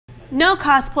No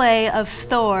cosplay of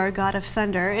Thor, God of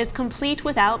Thunder, is complete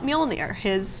without Mjolnir,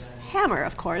 his hammer,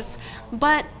 of course.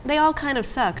 But they all kind of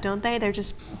suck, don't they? They're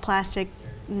just plastic,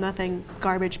 nothing,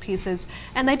 garbage pieces.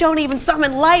 And they don't even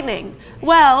summon lightning!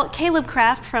 Well, Caleb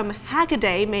Kraft from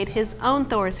Hackaday made his own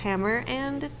Thor's hammer,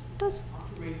 and it does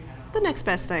the next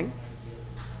best thing.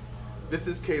 This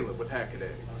is Caleb with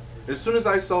Hackaday. As soon as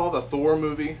I saw the Thor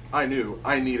movie, I knew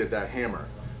I needed that hammer.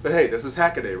 But hey, this is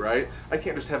Hackaday, right? I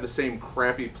can't just have the same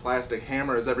crappy plastic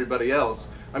hammer as everybody else.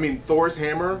 I mean, Thor's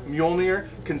hammer, Mjolnir,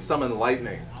 can summon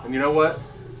lightning. And you know what?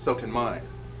 So can mine.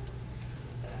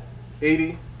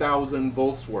 80,000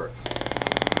 volts worth.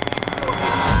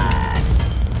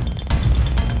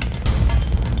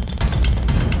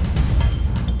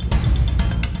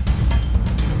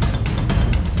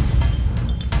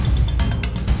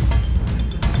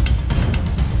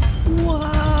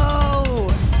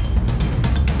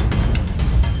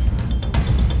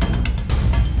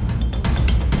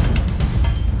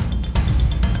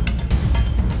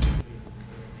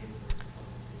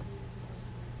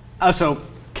 So,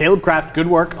 Caleb Kraft, good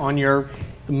work on your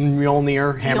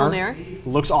Mjolnir hammer. Mjolnir.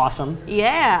 Looks awesome.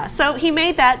 Yeah, so he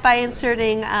made that by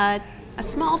inserting a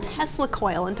small Tesla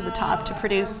coil into the top to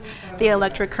produce the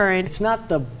electric current. It's not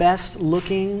the best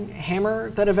looking hammer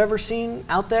that I've ever seen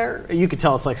out there. You could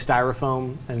tell it's like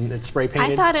styrofoam and it's spray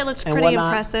painted. I thought it looked pretty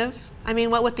impressive. I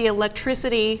mean, what with the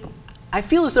electricity. I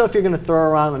feel as though if you're going to throw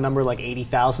around a number like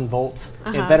 80,000 volts,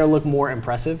 it better look more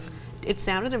impressive. It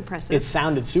sounded impressive. It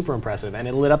sounded super impressive, and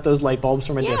it lit up those light bulbs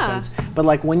from a distance. But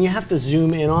like when you have to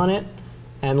zoom in on it,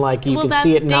 and like you can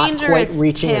see it not quite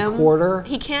reaching a quarter.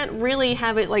 He can't really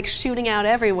have it like shooting out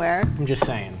everywhere. I'm just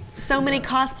saying. So many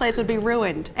cosplays would be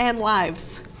ruined, and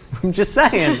lives. I'm just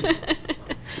saying.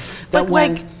 But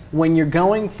when you're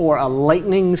going for a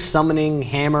lightning summoning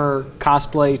hammer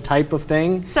cosplay type of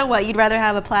thing. So what, you'd rather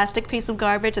have a plastic piece of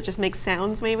garbage that just makes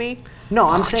sounds maybe? No,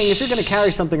 I'm saying if you're going to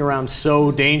carry something around so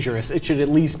dangerous, it should at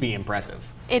least be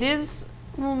impressive. It is,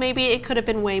 well, maybe it could have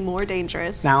been way more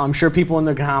dangerous. Now, I'm sure people in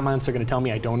the comments are going to tell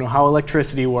me I don't know how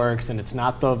electricity works, and it's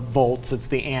not the volts, it's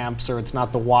the amps, or it's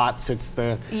not the watts, it's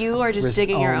the... You are just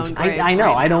digging your own grave. I know,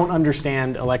 right I don't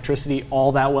understand electricity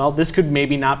all that well. This could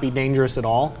maybe not be dangerous at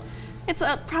all. It's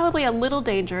probably a little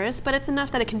dangerous, but it's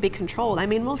enough that it can be controlled. I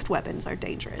mean, most weapons are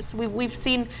dangerous. We've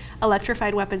seen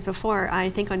electrified weapons before. I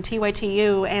think on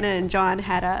TYTU, Anna and John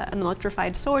had an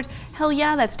electrified sword. Hell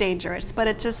yeah, that's dangerous, but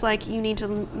it's just like you need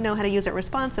to know how to use it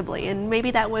responsibly, and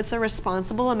maybe that was the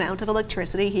responsible amount of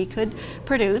electricity he could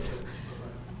produce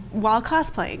while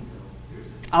cosplaying.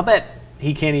 I'll bet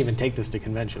he can't even take this to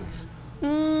conventions.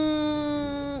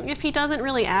 If he doesn't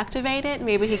really activate it,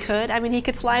 maybe he could. I mean, he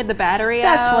could slide the battery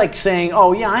out. That's like saying,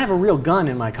 oh yeah, I have a real gun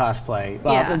in my cosplay.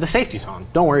 Well, the safety's on.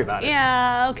 Don't worry about it.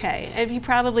 Yeah, okay. And he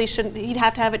probably shouldn't, he'd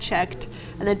have to have it checked.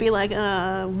 And they'd be like,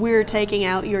 we're taking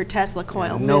out your Tesla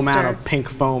coil, no mister. amount of pink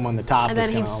foam on the top and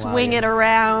then he'd swing it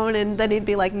around, and then he'd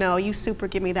be like, no, you super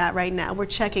give me that right now. We're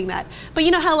checking that. But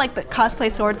you know how like the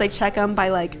cosplay swords, they check them by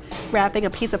like wrapping a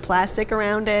piece of plastic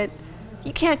around it?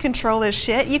 You can't control this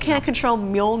shit. You can't control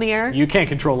Mjolnir. You can't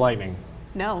control lightning.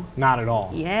 No. Not at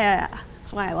all. Yeah,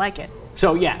 that's why I like it.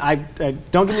 So yeah, I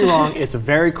don't get me wrong, it's a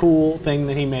very cool thing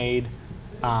that he made.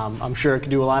 I'm sure it could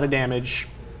do a lot of damage.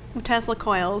 Tesla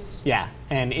coils. Yeah,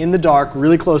 and in the dark,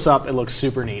 really close up, it looks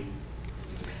super neat.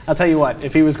 I'll tell you what,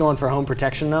 if he was going for home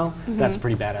protection though, that's a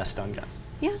pretty badass stun gun.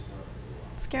 Yeah,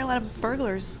 scare a lot of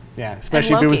burglars. Yeah,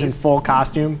 especially if it was in full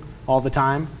costume all the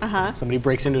time. Somebody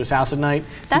breaks into his house at night,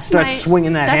 starts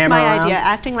swinging that hammer around. That's my idea,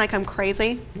 acting like I'm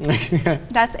crazy.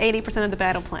 That's 80% of the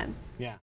battle plan. Yeah.